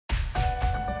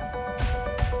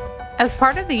As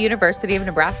part of the University of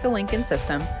Nebraska-Lincoln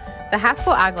system, the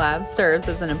Haskell Ag Lab serves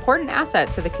as an important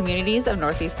asset to the communities of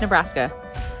Northeast Nebraska.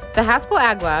 The Haskell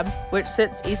Ag Lab, which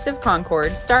sits east of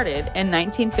Concord, started in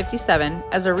 1957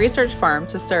 as a research farm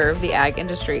to serve the ag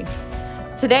industry.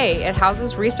 Today, it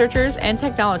houses researchers and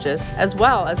technologists as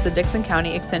well as the Dickson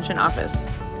County Extension Office.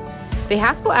 The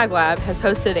Haskell Ag Lab has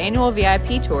hosted annual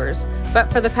VIP tours,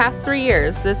 but for the past 3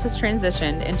 years, this has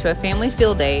transitioned into a family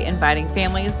field day inviting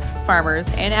families,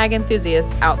 farmers, and ag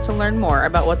enthusiasts out to learn more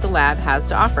about what the lab has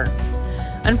to offer.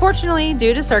 Unfortunately,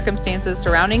 due to circumstances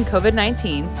surrounding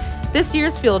COVID-19, this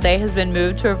year's field day has been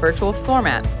moved to a virtual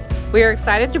format. We are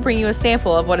excited to bring you a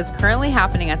sample of what is currently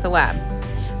happening at the lab.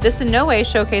 This in no way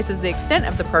showcases the extent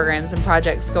of the programs and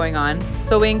projects going on,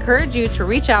 so we encourage you to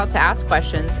reach out to ask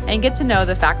questions and get to know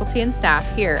the faculty and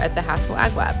staff here at the Haskell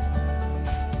Ag Lab.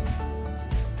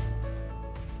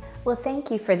 Well,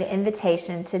 thank you for the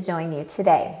invitation to join you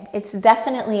today. It's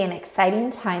definitely an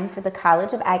exciting time for the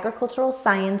College of Agricultural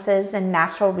Sciences and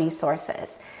Natural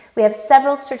Resources. We have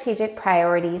several strategic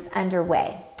priorities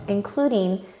underway,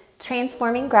 including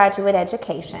transforming graduate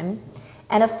education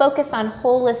and a focus on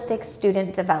holistic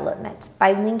student development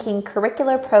by linking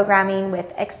curricular programming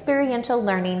with experiential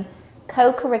learning,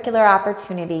 co-curricular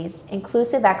opportunities,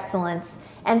 inclusive excellence,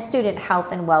 and student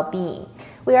health and well-being.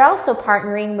 We are also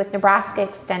partnering with Nebraska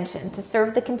Extension to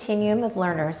serve the continuum of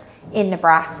learners in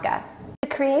Nebraska. The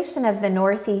creation of the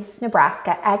Northeast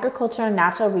Nebraska Agricultural and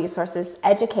Natural Resources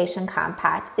Education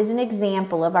Compact is an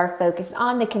example of our focus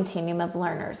on the continuum of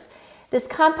learners. This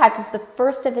compact is the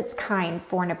first of its kind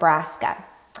for Nebraska.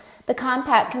 The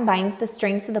compact combines the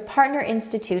strengths of the partner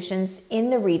institutions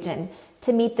in the region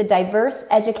to meet the diverse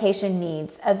education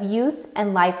needs of youth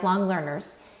and lifelong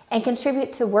learners and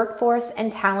contribute to workforce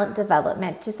and talent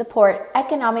development to support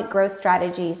economic growth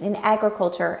strategies in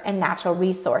agriculture and natural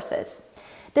resources.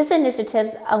 This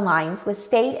initiative aligns with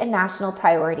state and national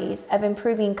priorities of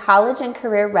improving college and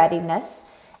career readiness,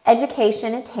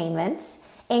 education attainment,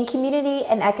 and community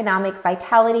and economic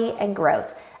vitality and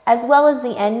growth, as well as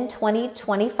the End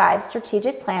 2025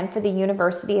 strategic plan for the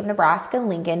University of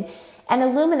Nebraska-Lincoln and the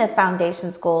Lumina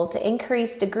Foundation's goal to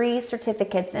increase degrees,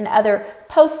 certificates, and other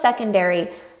post-secondary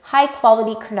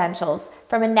high-quality credentials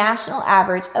from a national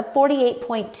average of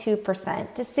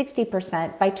 48.2% to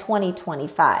 60% by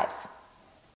 2025.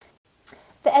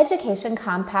 The Education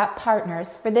Compact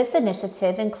partners for this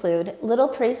initiative include Little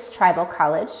Priest Tribal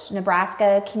College,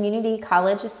 Nebraska Community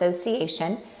College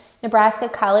Association, Nebraska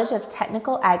College of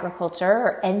Technical Agriculture,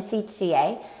 or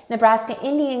NCTA, Nebraska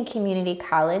Indian Community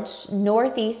College,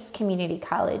 Northeast Community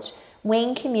College,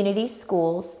 Wayne Community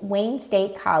Schools, Wayne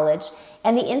State College,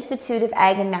 and the Institute of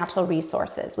Ag and Natural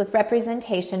Resources, with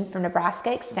representation from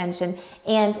Nebraska Extension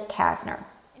and Kasner.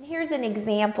 And here's an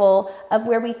example of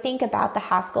where we think about the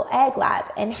Haskell Ag Lab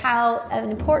and how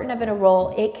important of a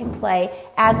role it can play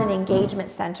as an engagement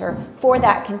center for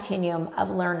that continuum of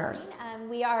learners.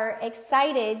 We are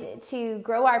excited to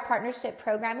grow our partnership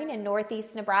programming in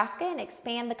Northeast Nebraska and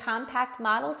expand the compact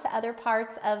model to other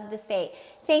parts of the state.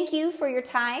 Thank you for your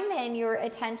time and your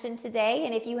attention today.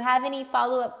 And if you have any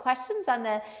follow-up questions on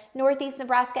the Northeast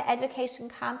Nebraska Education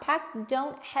Compact,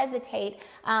 don't hesitate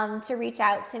to reach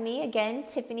out to me. Again,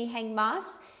 Tiffany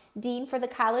Heng-Moss, Dean for the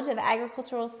College of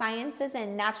Agricultural Sciences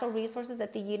and Natural Resources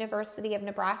at the University of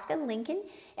Nebraska-Lincoln.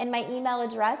 And my email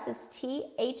address is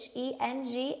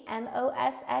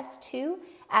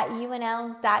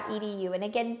thengmoss2@unl.edu. And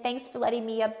again, thanks for letting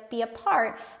me be a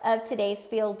part of today's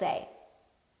field day.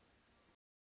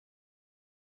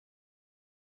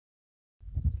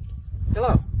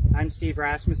 Hello, I'm Steve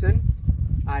Rasmussen.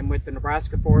 I'm with the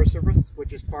Nebraska Forest Service,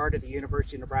 which is part of the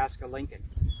University of Nebraska-Lincoln.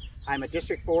 I'm a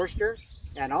district forester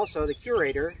and also the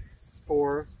curator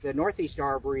for the Northeast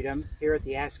Arboretum here at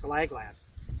the Haskell Ag Lab.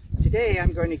 Today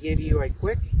I'm going to give you a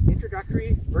quick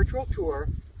introductory virtual tour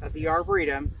of the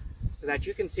Arboretum so that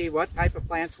you can see what type of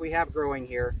plants we have growing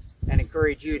here and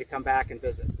encourage you to come back and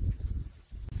visit.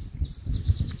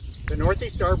 The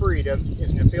Northeast Arboretum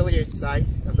is an affiliate site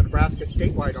of the Nebraska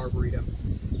Statewide Arboretum.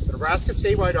 The Nebraska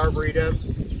Statewide Arboretum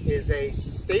is a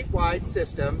statewide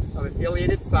system of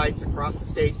affiliated sites across the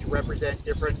state to represent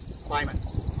different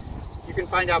climates. You can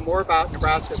find out more about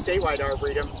Nebraska Statewide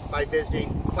Arboretum by visiting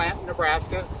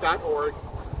plantnebraska.org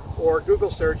or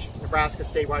Google search Nebraska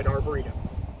Statewide Arboretum.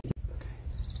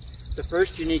 The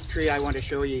first unique tree I want to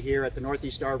show you here at the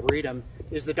Northeast Arboretum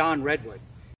is the Dawn Redwood.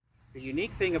 The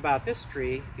unique thing about this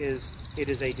tree is it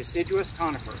is a deciduous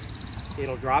conifer.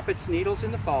 It'll drop its needles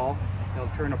in the fall,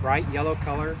 they'll turn a bright yellow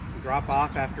color and drop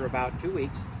off after about 2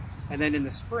 weeks, and then in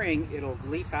the spring it'll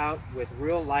leaf out with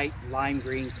real light lime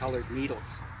green colored needles.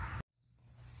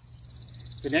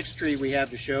 The next tree we have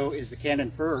to show is the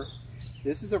Cannon fir.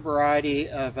 This is a variety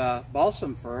of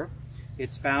balsam fir.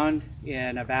 It's found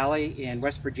in a valley in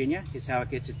West Virginia, is how it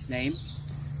gets its name.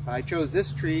 I chose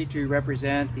this tree to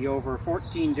represent the over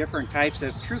 14 different types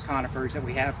of true conifers that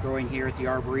we have growing here at the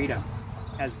Arboretum.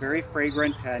 It has very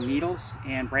fragrant needles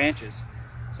and branches.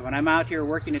 So when I'm out here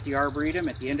working at the Arboretum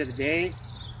at the end of the day,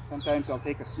 sometimes I'll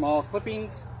take a small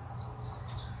clippings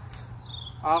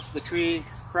off the tree,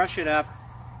 crush it up,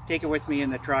 take it with me in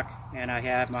the truck, and I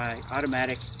have my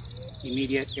automatic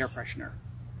immediate air freshener.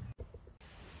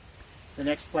 The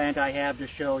next plant I have to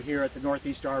show here at the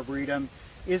Northeast Arboretum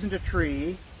isn't a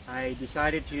tree. I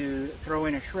decided to throw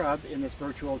in a shrub in this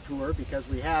virtual tour because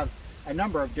we have a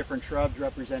number of different shrubs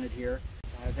represented here.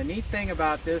 The neat thing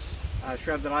about this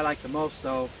shrub that I like the most,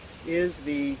 though, is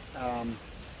the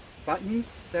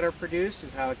buttons that are produced,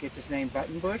 is how it gets its name,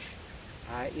 button bush.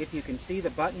 If you can see the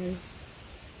buttons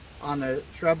on the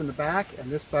shrub in the back,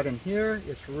 and this button here,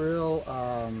 it's real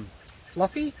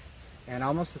fluffy and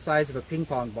almost the size of a ping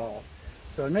pong ball.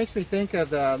 So it makes me think of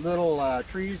the little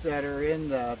trees that are in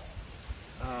the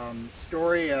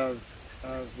story of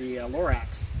the Lorax,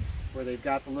 where they've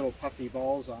got the little puffy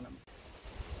balls on them.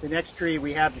 The next tree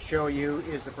we have to show you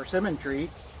is the persimmon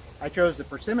tree. I chose the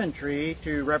persimmon tree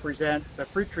to represent the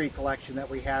fruit tree collection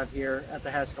that we have here at the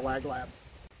Haskell Ag Lab.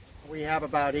 We have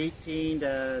about 18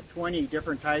 to 20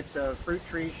 different types of fruit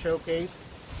trees showcased.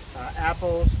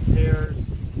 Apples, pears,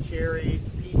 cherries,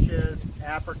 peaches,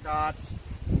 apricots,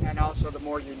 and also the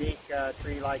more unique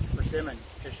tree like persimmon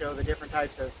to show the different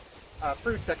types of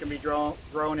fruits that can be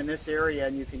grown in this area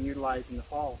and you can utilize in the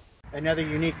fall. Another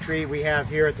unique tree we have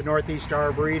here at the Northeast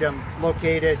Arboretum,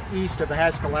 located east of the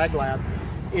Haskell Ag Lab,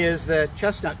 is the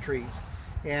chestnut trees.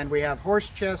 And we have horse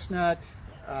chestnut,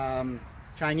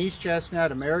 Chinese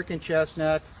chestnut, American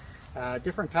chestnut,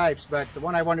 different types, but the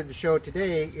one I wanted to show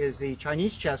today is the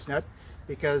Chinese chestnut,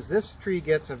 because this tree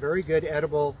gets a very good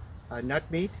edible nut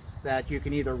meat that you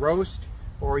can either roast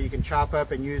or you can chop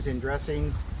up and use in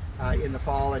dressings in the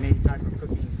fall and any type of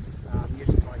cooking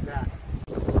uses like that.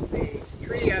 The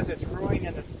tree, as it's growing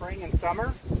in the spring and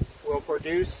summer, will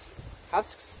produce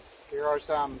husks. Here are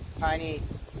some tiny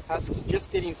husks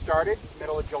just getting started,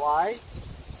 middle of July.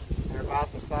 They're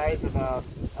about the size of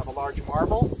a large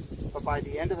marble, but by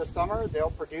the end of the summer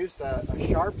they'll produce a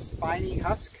sharp, spiny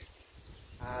husk,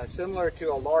 similar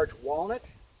to a large walnut,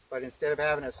 but instead of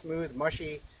having a smooth,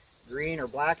 mushy green or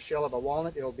black shell of a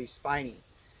walnut, it'll be spiny.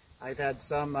 I've had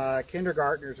some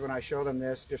kindergartners, when I show them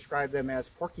this, describe them as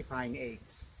porcupine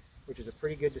eggs, which is a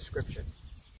pretty good description.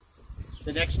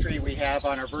 The next tree we have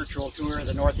on our virtual tour of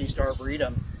the Northeast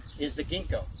Arboretum is the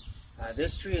ginkgo.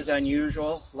 This tree is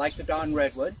unusual. Like the Dawn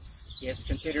redwood, it's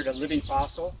considered a living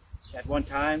fossil. At one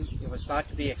time it was thought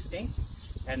to be extinct,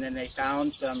 and then they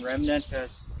found some remnant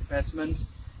specimens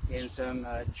in some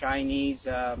Chinese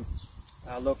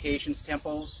locations,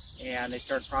 temples, and they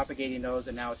started propagating those,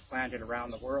 and now it's planted around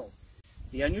the world.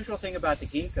 The unusual thing about the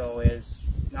ginkgo is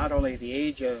not only the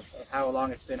age of how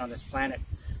long it's been on this planet,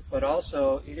 but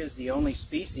also it is the only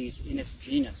species in its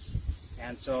genus.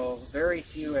 And so very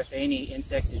few, if any,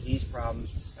 insect disease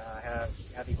problems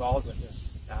have evolved with this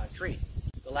tree.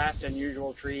 The last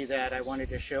unusual tree that I wanted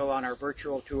to show on our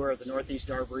virtual tour of the Northeast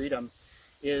Arboretum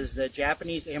is the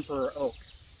Japanese Emperor Oak.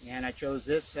 And I chose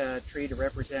this tree to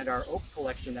represent our oak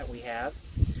collection that we have.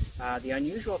 The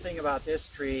unusual thing about this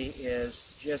tree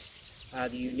is just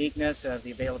the uniqueness of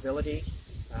the availability.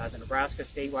 The Nebraska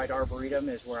statewide Arboretum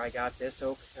is where I got this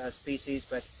oak species,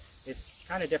 but it's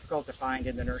kind of difficult to find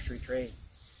in the nursery trade.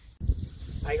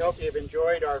 I hope you've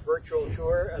enjoyed our virtual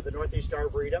tour of the Northeast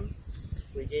Arboretum.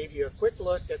 We gave you a quick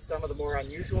look at some of the more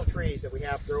unusual trees that we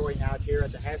have growing out here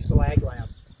at the Haskell Ag Lab.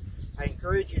 I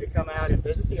encourage you to come out and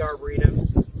visit the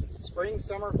Arboretum, spring,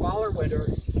 summer, fall, or winter,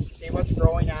 see what's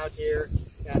growing out here,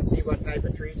 and see what type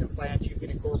of trees and plants you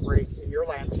can incorporate in your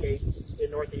landscape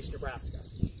in Northeast Nebraska.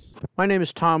 My name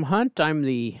is Tom Hunt. I'm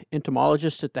the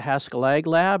entomologist at the Haskell Ag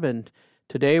Lab, and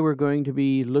today we're going to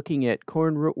be looking at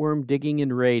corn rootworm digging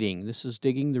and rating. This is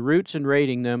digging the roots and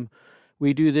rating them.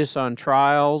 We do this on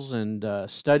trials and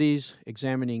studies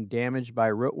examining damage by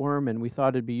rootworm, and we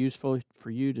thought it'd be useful for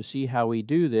you to see how we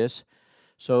do this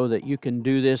so that you can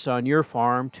do this on your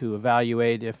farm to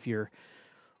evaluate if your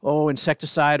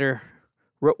insecticide or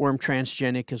rootworm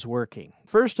transgenic is working.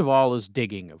 First of all is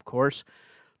digging, of course.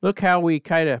 Look how we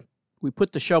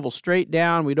put the shovel straight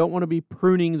down. We don't want to be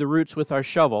pruning the roots with our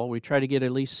shovel. We try to get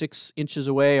at least 6 inches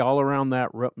away all around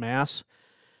that root mass.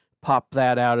 Pop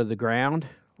that out of the ground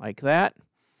like that.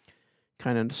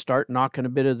 Kind of start knocking a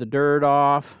bit of the dirt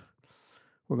off.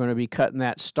 We're going to be cutting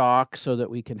that stalk so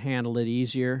that we can handle it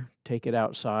easier. Take it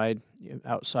outside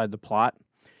the plot.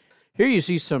 Here you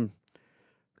see some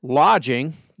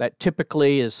lodging. That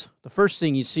typically is the first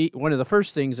thing you see, one of the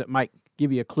first things that might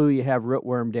give you a clue you have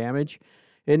rootworm damage.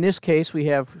 In this case, we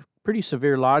have pretty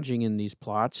severe lodging in these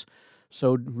plots.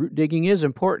 So root digging is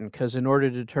important because in order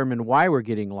to determine why we're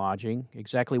getting lodging,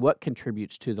 exactly what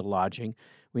contributes to the lodging,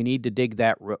 we need to dig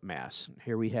that root mass.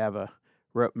 Here we have a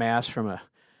root mass from a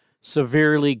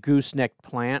severely goosenecked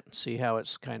plant. See how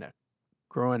it's kind of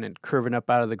growing and curving up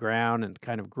out of the ground and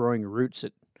kind of growing roots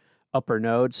at upper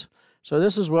nodes. So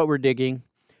this is what we're digging.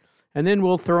 And then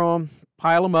we'll throw them,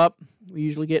 pile them up. We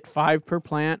usually get 5 per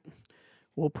plant.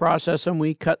 We'll process them.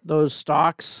 We cut those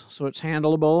stalks so it's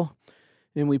handleable.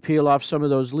 And we peel off some of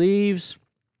those leaves.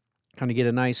 Kind of get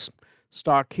a nice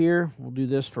stalk here. We'll do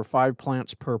this for 5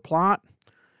 plants per plot.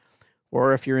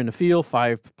 Or if you're in the field,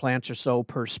 5 plants or so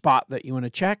per spot that you want to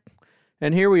check.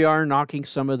 And here we are knocking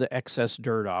some of the excess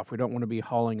dirt off. We don't want to be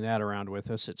hauling that around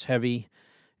with us. It's heavy.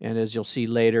 And as you'll see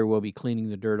later, we'll be cleaning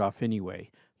the dirt off anyway.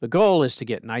 The goal is to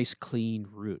get nice, clean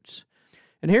roots.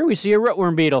 And here we see a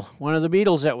rootworm beetle. One of the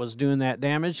beetles that was doing that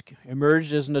damage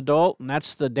emerged as an adult, and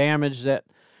that's the damage that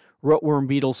rootworm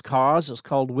beetles cause. It's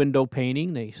called window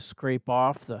painting. They scrape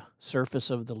off the surface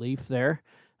of the leaf there.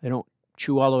 They don't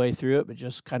chew all the way through it, but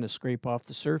just kind of scrape off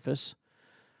the surface.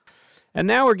 And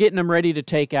now we're getting them ready to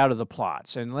take out of the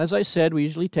plots. And as I said, we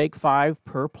usually take 5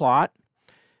 per plot,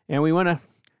 and we want to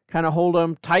kind of hold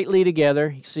them tightly together.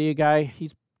 You see a guy,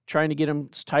 he's trying to get them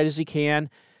as tight as he can.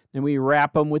 Then we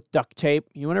wrap them with duct tape.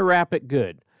 You want to wrap it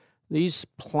good. These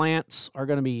plants are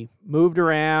going to be moved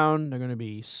around. They're going to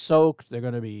be soaked. They're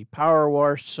going to be power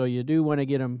washed. So you do want to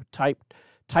get them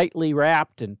tightly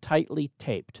wrapped and tightly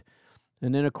taped.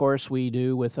 And then, of course, we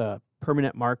do with a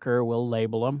permanent marker, we'll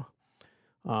label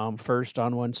them first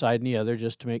on one side and the other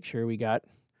just to make sure we got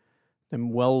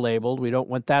them well labeled. We don't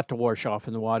want that to wash off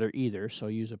in the water either, so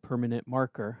use a permanent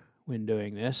marker when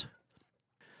doing this.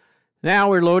 Now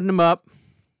we're loading them up,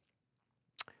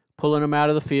 pulling them out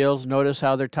of the field. Notice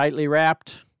how they're tightly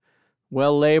wrapped,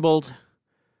 well labeled.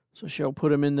 So she'll put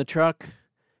them in the truck,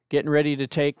 getting ready to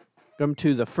take them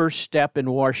to the first step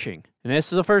in washing. And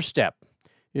this is the first step.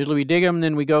 Usually we dig them,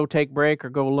 then we go take break or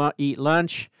go eat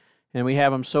lunch, and we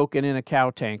have them soaking in a cow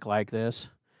tank like this.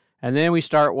 And then we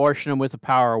start washing them with a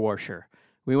power washer.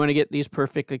 We want to get these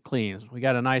perfectly clean. We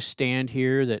got a nice stand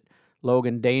here that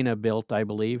Logan Dana built, I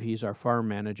believe. He's our farm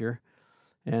manager.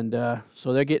 And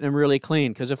so they're getting them really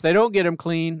clean. Because if they don't get them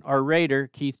clean, our raider,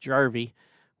 Keith Jarvie,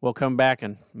 will come back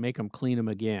and make them clean them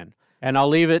again. And I'll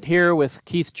leave it here with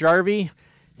Keith Jarvie.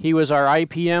 He was our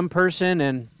IPM person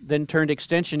and then turned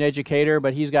extension educator,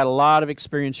 but he's got a lot of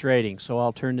experience raiding. So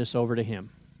I'll turn this over to him.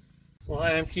 Well,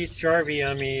 hi, I'm Keith Jarvie.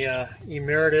 I'm a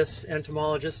emeritus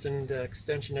entomologist and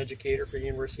extension educator for the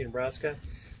University of Nebraska.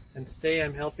 And today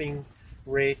I'm helping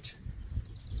rate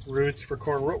roots for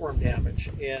corn rootworm damage.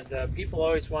 And people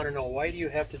always want to know, why do you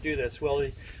have to do this? Well,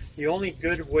 the only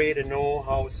good way to know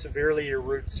how severely your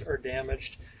roots are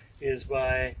damaged is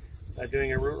by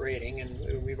doing a root rating.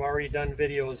 And we've already done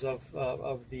videos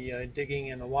of the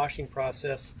digging and the washing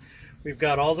process. We've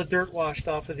got all the dirt washed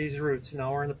off of these roots.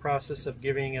 Now we're in the process of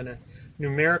giving a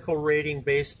numerical rating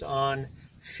based on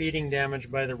feeding damage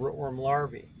by the rootworm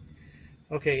larvae.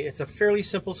 Okay, it's a fairly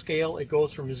simple scale. It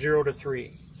goes from 0 to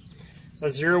 3. A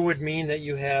 0 would mean that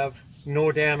you have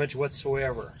no damage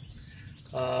whatsoever.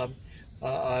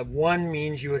 1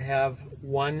 means you would have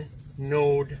 1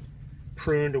 node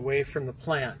pruned away from the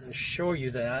plant. And to show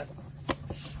you that,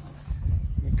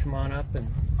 you come on up, and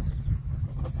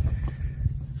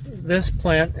this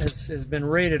plant has been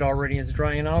rated already. It's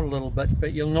drying out a little bit,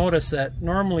 but you'll notice that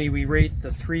normally we rate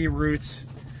the 3 roots,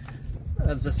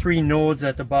 the 3 nodes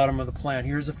at the bottom of the plant.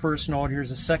 Here's the first node, here's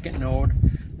the second node,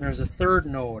 and there's a third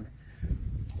node.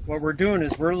 What we're doing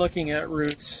is we're looking at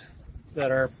roots that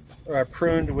are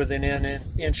pruned within an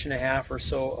inch and a half or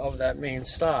so of that main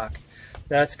stalk.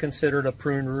 That's considered a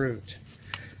pruned root.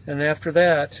 And after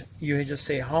that, you just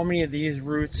say how many of these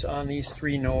roots on these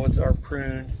 3 nodes are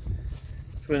pruned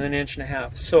within an inch and a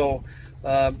half. So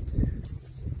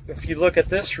if you look at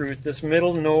this root, this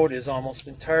middle node is almost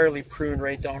entirely pruned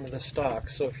right down to the stalk.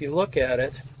 So if you look at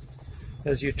it,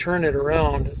 as you turn it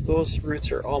around, those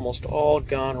roots are almost all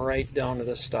gone right down to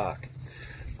the stalk.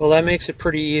 Well, that makes it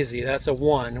pretty easy. That's a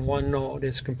 1. 1 node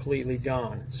is completely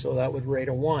gone. So that would rate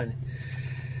a 1.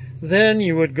 Then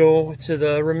you would go to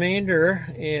the remainder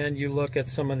and you look at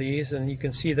some of these, and you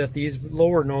can see that these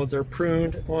lower nodes are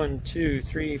pruned. 1, 2,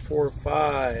 3, 4,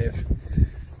 5.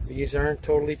 These aren't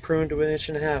totally pruned to an inch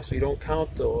and a half, so you don't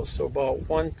count those. So about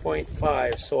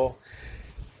 1.5. So,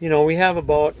 you know, we have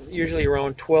about usually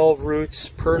around 12 roots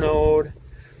per node.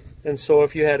 And so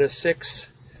if you had a 6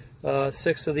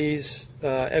 6 of these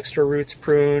extra roots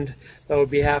pruned. That would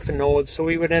be half a node, so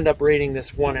we would end up rating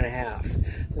this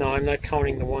 1.5. Now I'm not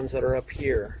counting the ones that are up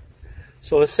here.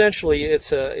 So essentially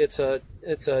it's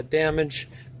a damage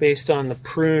based on the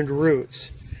pruned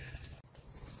roots.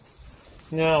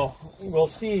 Now we'll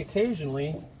see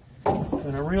occasionally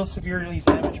in a real severely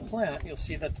damaged plant, you'll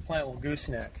see that the plant will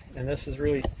gooseneck, and this is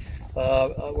really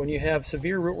when you have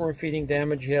severe rootworm feeding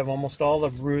damage, you have almost all the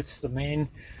roots, the main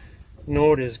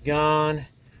node is gone,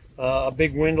 a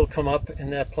big wind will come up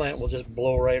and that plant will just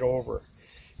blow right over.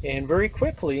 And very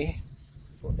quickly,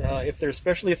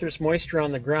 especially if there's moisture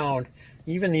on the ground,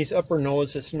 even these upper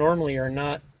nodes that normally are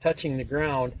not touching the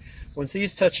ground, once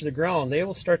these touch the ground, they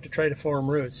will start to try to form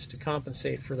roots to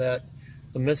compensate for the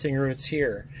missing roots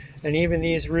here. And even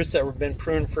these roots that have been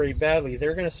pruned very badly,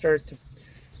 they're going to start to,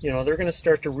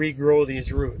 regrow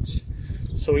these roots.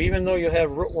 So even though you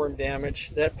have rootworm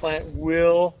damage, that plant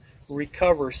will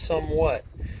recover somewhat.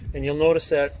 And you'll notice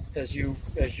that as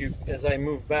I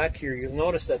move back here, you'll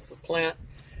notice that the plant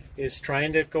is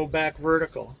trying to go back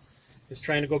vertical. It's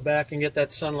trying to go back and get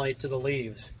that sunlight to the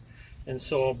leaves. And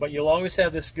so, but you'll always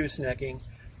have this goosenecking,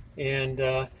 and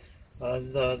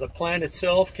the plant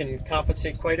itself can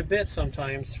compensate quite a bit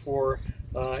sometimes for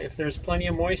if there's plenty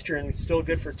of moisture and still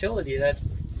good fertility, that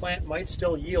plant might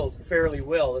still yield fairly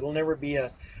well. It'll never be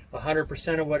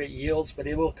 100% of what it yields, but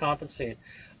it will compensate.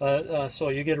 So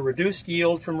you get a reduced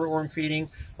yield from rootworm feeding.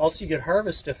 Also, you get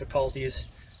harvest difficulties.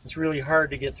 It's really hard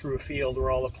to get through a field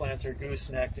where all the plants are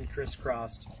goosenecked and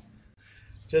crisscrossed.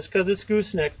 Just because it's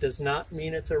goosenecked does not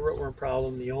mean it's a rootworm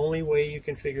problem. The only way you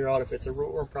can figure out if it's a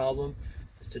rootworm problem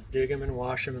is to dig them and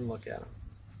wash them and look at them.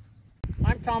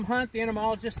 I'm Tom Hunt, the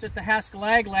entomologist at the Haskell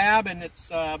Ag Lab, and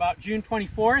it's about June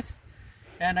 24th.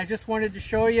 And I just wanted to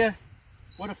show you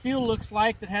what a field looks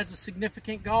like that has a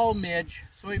significant gall midge,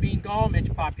 soybean gall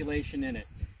midge population in it.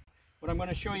 What I'm going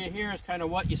to show you here is kind of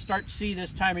what you start to see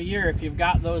this time of year if you've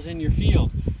got those in your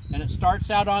field. And it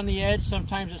starts out on the edge,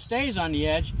 sometimes it stays on the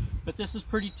edge, but this is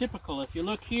pretty typical. If you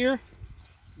look here,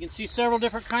 you can see several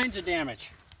different kinds of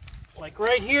damage. Like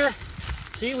right here,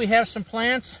 see we have some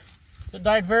plants that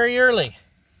died very early.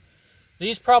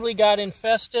 These probably got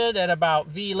infested at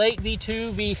about late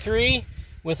V2, V3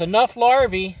 with enough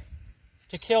larvae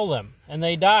to kill them. And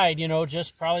they died,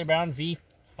 just probably around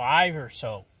V5 or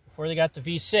so before they got to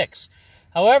V6.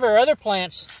 However, other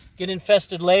plants get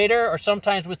infested later or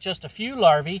sometimes with just a few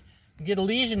larvae. You get a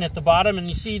lesion at the bottom, and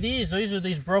you see these are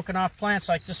these broken off plants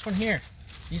like this one here.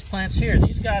 These plants here,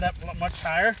 these got up much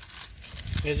higher.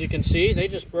 As you can see, they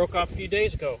just broke off a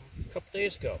couple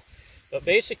days ago. But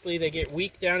basically they get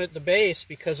weak down at the base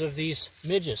because of these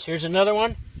midges. Here's another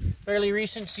one, fairly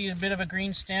recent. See a bit of a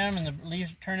green stem and the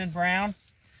leaves are turning brown.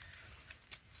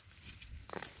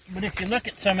 But if you look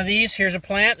at some of these, here's a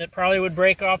plant that probably would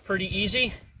break off pretty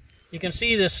easy. You can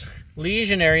see this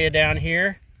lesion area down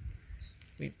here.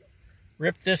 We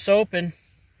rip this open.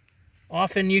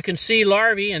 Often you can see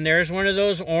larvae, and there's one of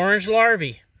those orange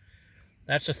larvae.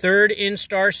 That's a third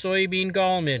instar soybean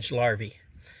gall midge larvae.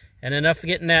 And enough of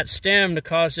getting that stem to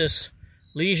cause this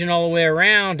lesion all the way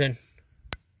around, and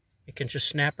it can just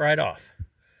snap right off.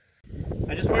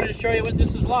 I just wanted to show you what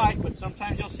this is like, but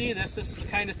sometimes you'll see this. This is the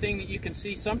kind of thing that you can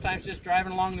see sometimes just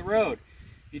driving along the road.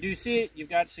 If you do see it, you've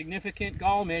got significant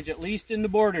gall midge, at least in the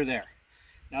border there.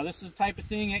 Now this is the type of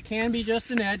thing, it can be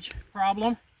just an edge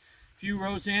problem, a few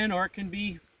rows in, or it can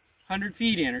be 100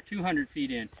 feet in or 200 feet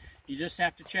in. You just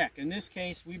have to check. In this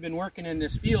case, we've been working in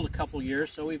this field a couple years,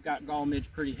 so we've got gall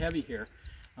midge pretty heavy here.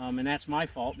 And that's my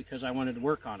fault because I wanted to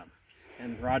work on them.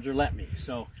 And Roger let me.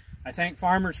 So I thank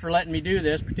farmers for letting me do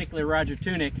this, particularly Roger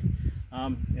Tunick.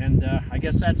 I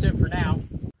guess that's it for now.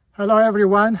 Hello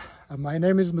everyone, my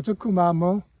name is Mutuku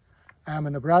Mamo. I'm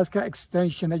a Nebraska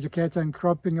Extension Educator in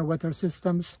Cropping and Water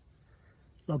Systems,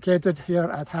 located here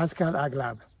at Haskell Ag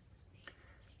Lab.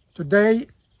 Today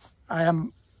I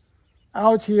am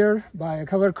out here by a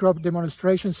cover crop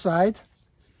demonstration site,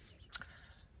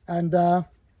 and I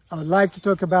would like to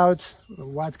talk about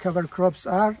what cover crops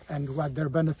are and what their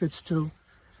benefits to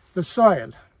the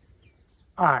soil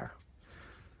are.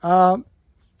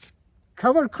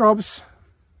 Cover crops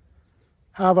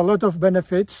have a lot of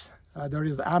benefits. There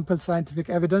is ample scientific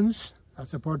evidence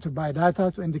supported by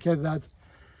data to indicate that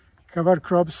cover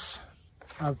crops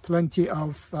have plenty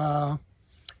of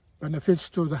benefits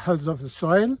to the health of the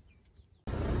soil.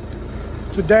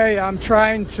 Today I'm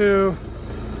trying to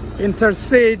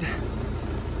interseed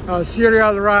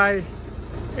cereal rye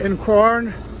in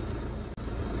corn.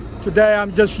 Today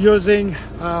I'm just using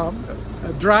a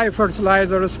dry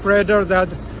fertilizer spreader that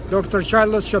Dr.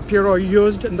 Charles Shapiro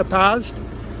used in the past.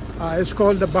 It's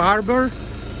called the Barber.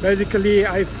 Basically,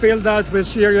 I filled that with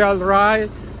cereal rye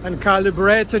and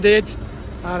calibrated it,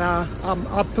 and I'm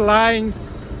applying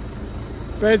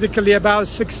basically about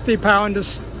 60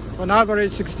 pounds, on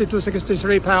average 60 to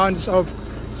 63 pounds of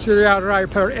cereal rye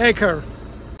per acre.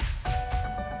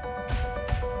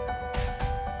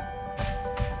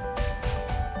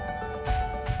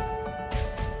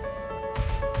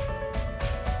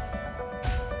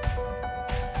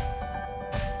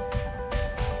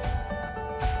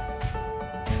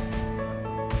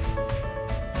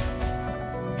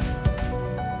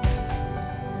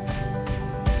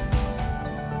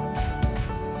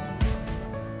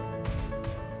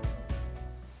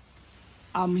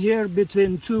 I'm here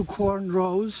between two corn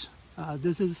rows.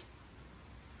 This is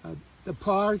the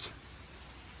part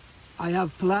I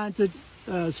have planted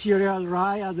cereal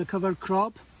rye as a cover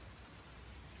crop.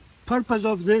 Purpose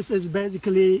of this is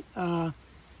basically to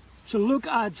look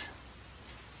at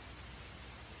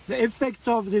the effect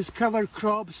of these cover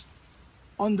crops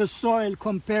on the soil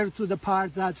compared to the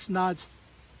part that's not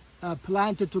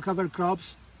planted to cover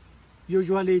crops.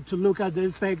 Usually, to look at the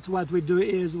effect, what we do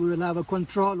is we will have a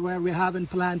control where we haven't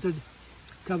planted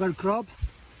cover crop,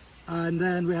 and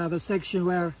then we have a section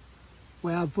where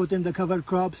we have put in the cover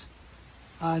crops,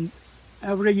 and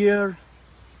every year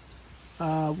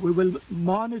we will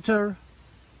monitor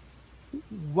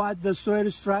what the soil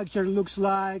structure looks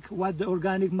like, what the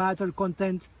organic matter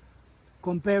content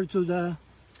compared to the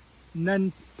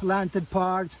non-planted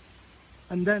part.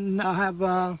 And then I have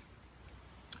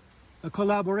a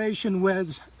collaboration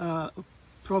with a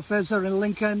professor in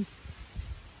Lincoln,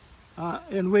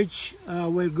 in which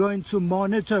we're going to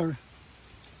monitor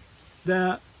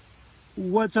the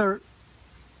water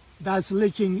that's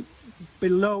leaching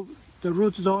below the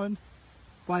root zone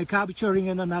by capturing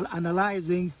and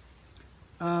analyzing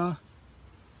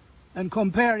and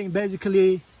comparing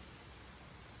basically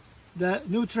the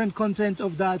nutrient content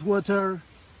of that water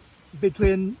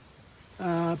between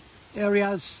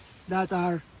areas that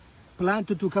are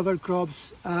planted to cover crops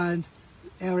and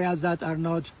areas that are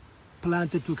not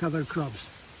planted to cover crops.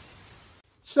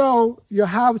 So you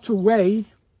have to weigh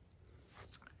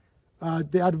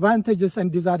the advantages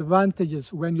and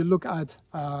disadvantages when you look at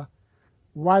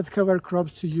what cover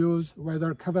crops to use,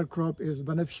 whether cover crop is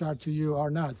beneficial to you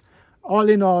or not. All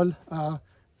in all,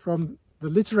 from the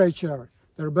literature,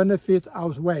 their benefit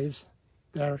outweighs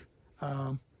their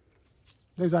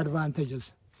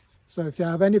disadvantages. So if you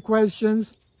have any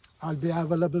questions, I'll be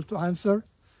available to answer.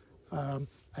 I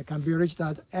can be reached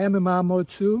at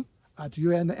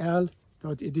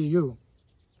mmamo2@unl.edu.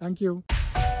 Thank you.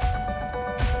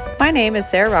 My name is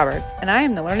Sarah Roberts, and I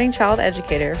am the Learning Child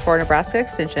Educator for Nebraska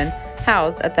Extension,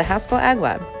 housed at the Haskell Ag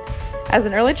Lab. As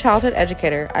an early childhood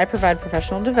educator, I provide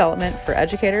professional development for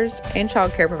educators and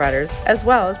child care providers, as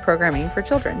well as programming for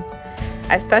children.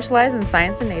 I specialize in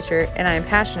science and nature, and I am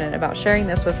passionate about sharing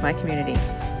this with my community.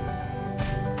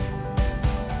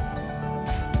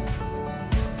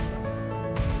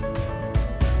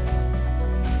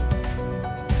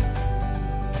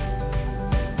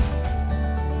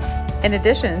 In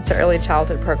addition to early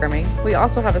childhood programming, we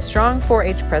also have a strong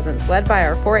 4-H presence led by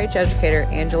our 4-H educator,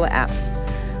 Angela Apps.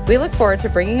 We look forward to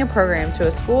bringing a program to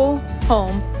a school,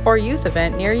 home, or youth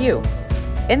event near you.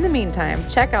 In the meantime,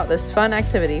 check out this fun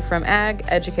activity from Ag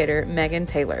educator Megan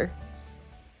Taylor.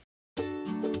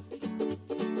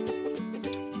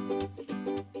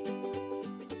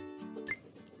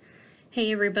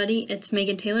 Hey everybody, it's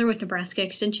Megan Taylor with Nebraska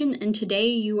Extension, and today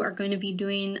you are going to be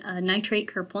doing a nitrate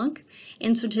kerplunk.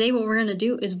 And so today what we're going to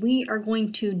do is we are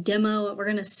going to demo, we're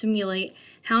going to simulate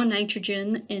how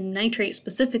nitrogen and nitrate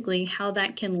specifically, how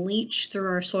that can leach through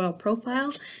our soil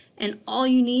profile. And all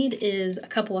you need is a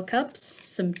couple of cups,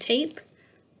 some tape,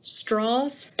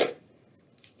 straws,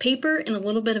 paper, and a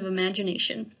little bit of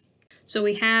imagination. So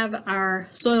we have our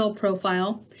soil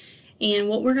profile, and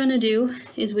what we're going to do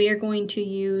is we are going to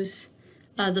use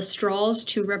the straws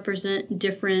to represent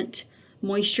different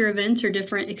moisture events or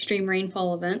different extreme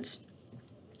rainfall events.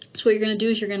 So what you're going to do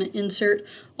is you're going to insert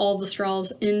all the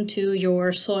straws into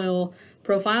your soil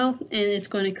profile, and it's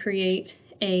going to create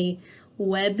a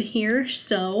web here.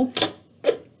 So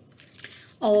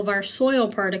all of our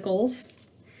soil particles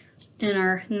and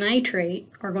our nitrate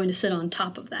are going to sit on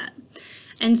top of that.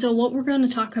 And so what we're going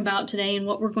to talk about today and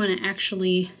what we're going to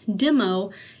actually demo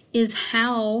is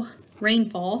how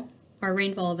rainfall, our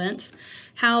rainfall events,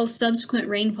 how subsequent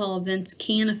rainfall events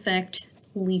can affect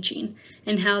leaching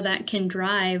and how that can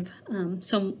drive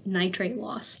some nitrate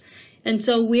loss. And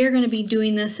so we're going to be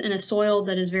doing this in a soil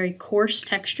that is very coarse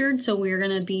textured. So we're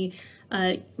going to be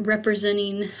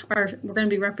representing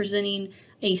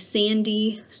a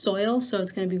sandy soil, so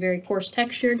it's going to be very coarse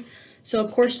textured. So a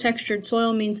coarse textured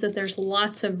soil means that there's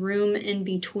lots of room in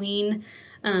between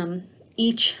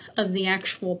each of the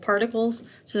actual particles,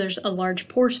 so there's a large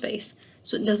pore space.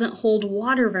 So it doesn't hold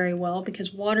water very well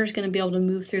because water is going to be able to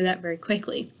move through that very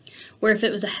quickly. Where if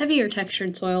it was a heavier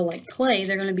textured soil like clay,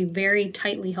 they're going to be very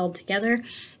tightly held together, and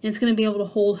it's going to be able to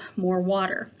hold more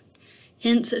water.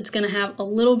 Hence, it's going to have a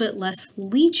little bit less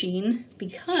leaching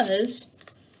because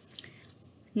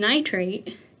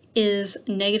nitrate is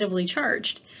negatively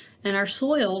charged, and our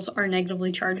soils are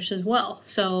negatively charged as well.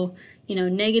 So, you know,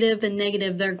 negative and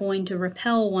negative, they're going to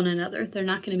repel one another. They're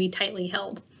not going to be tightly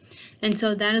held. And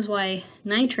so that is why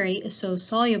nitrate is so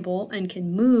soluble and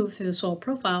can move through the soil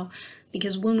profile,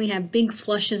 because when we have big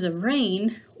flushes of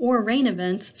rain or rain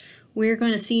events, we're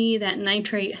going to see that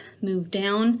nitrate move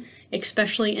down,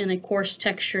 especially in a coarse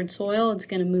textured soil. It's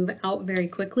going to move out very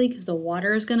quickly because the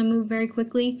water is going to move very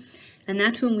quickly, and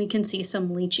that's when we can see some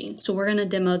leaching. So we're going to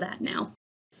demo that now.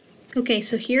 Okay,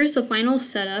 so here's the final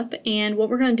setup, and what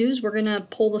we're going to do is we're going to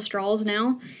pull the straws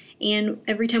now, and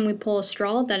every time we pull a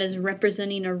straw, that is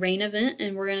representing a rain event,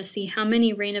 and we're going to see how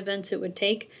many rain events it would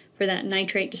take for that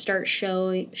nitrate to start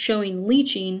showing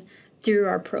leaching through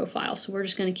our profile. So we're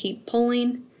just going to keep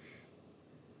pulling,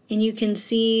 and you can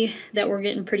see that we're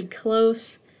getting pretty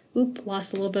close. Oop,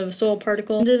 lost a little bit of a soil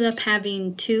particle. Ended up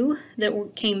having 2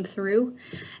 that came through,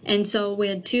 and so we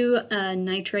had 2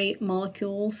 nitrate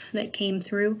molecules that came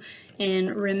through.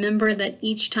 And remember that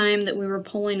each time that we were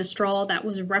pulling a straw, that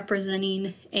was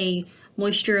representing a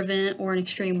moisture event or an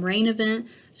extreme rain event.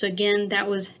 So again, that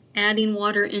was adding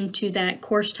water into that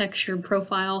coarse textured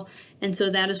profile, and so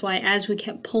that is why as we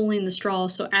kept pulling the straw,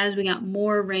 so as we got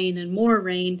more rain and more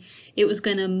rain, it was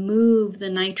going to move the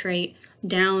nitrate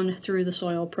down through the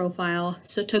soil profile.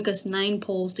 So it took us 9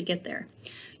 pulls to get there.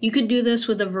 You could do this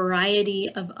with a variety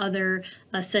of other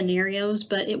scenarios,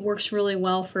 but it works really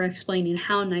well for explaining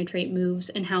how nitrate moves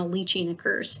and how leaching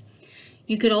occurs.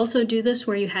 You could also do this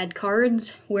where you had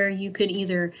cards, where you could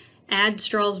either add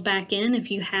straws back in if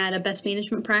you had a best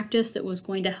management practice that was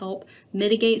going to help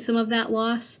mitigate some of that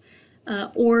loss,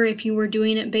 or if you were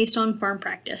doing it based on farm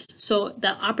practice. So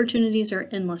the opportunities are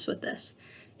endless with this.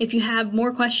 If you have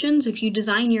more questions, if you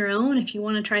design your own, if you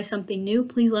want to try something new,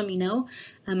 please let me know.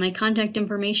 My contact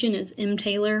information is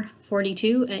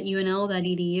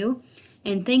mtaylor42@unl.edu.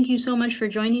 And thank you so much for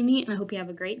joining me, and I hope you have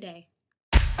a great day.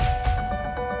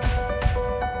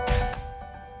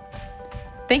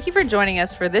 Thank you for joining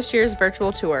us for this year's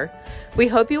virtual tour. We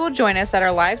hope you will join us at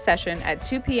our live session at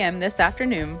 2 p.m. this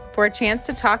afternoon for a chance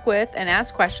to talk with and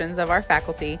ask questions of our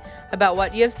faculty about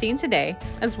what you have seen today,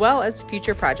 as well as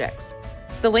future projects.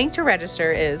 The link to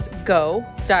register is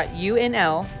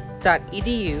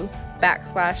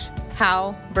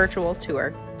go.unl.edu/HAL Virtual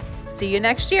Tour. See you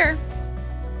next year.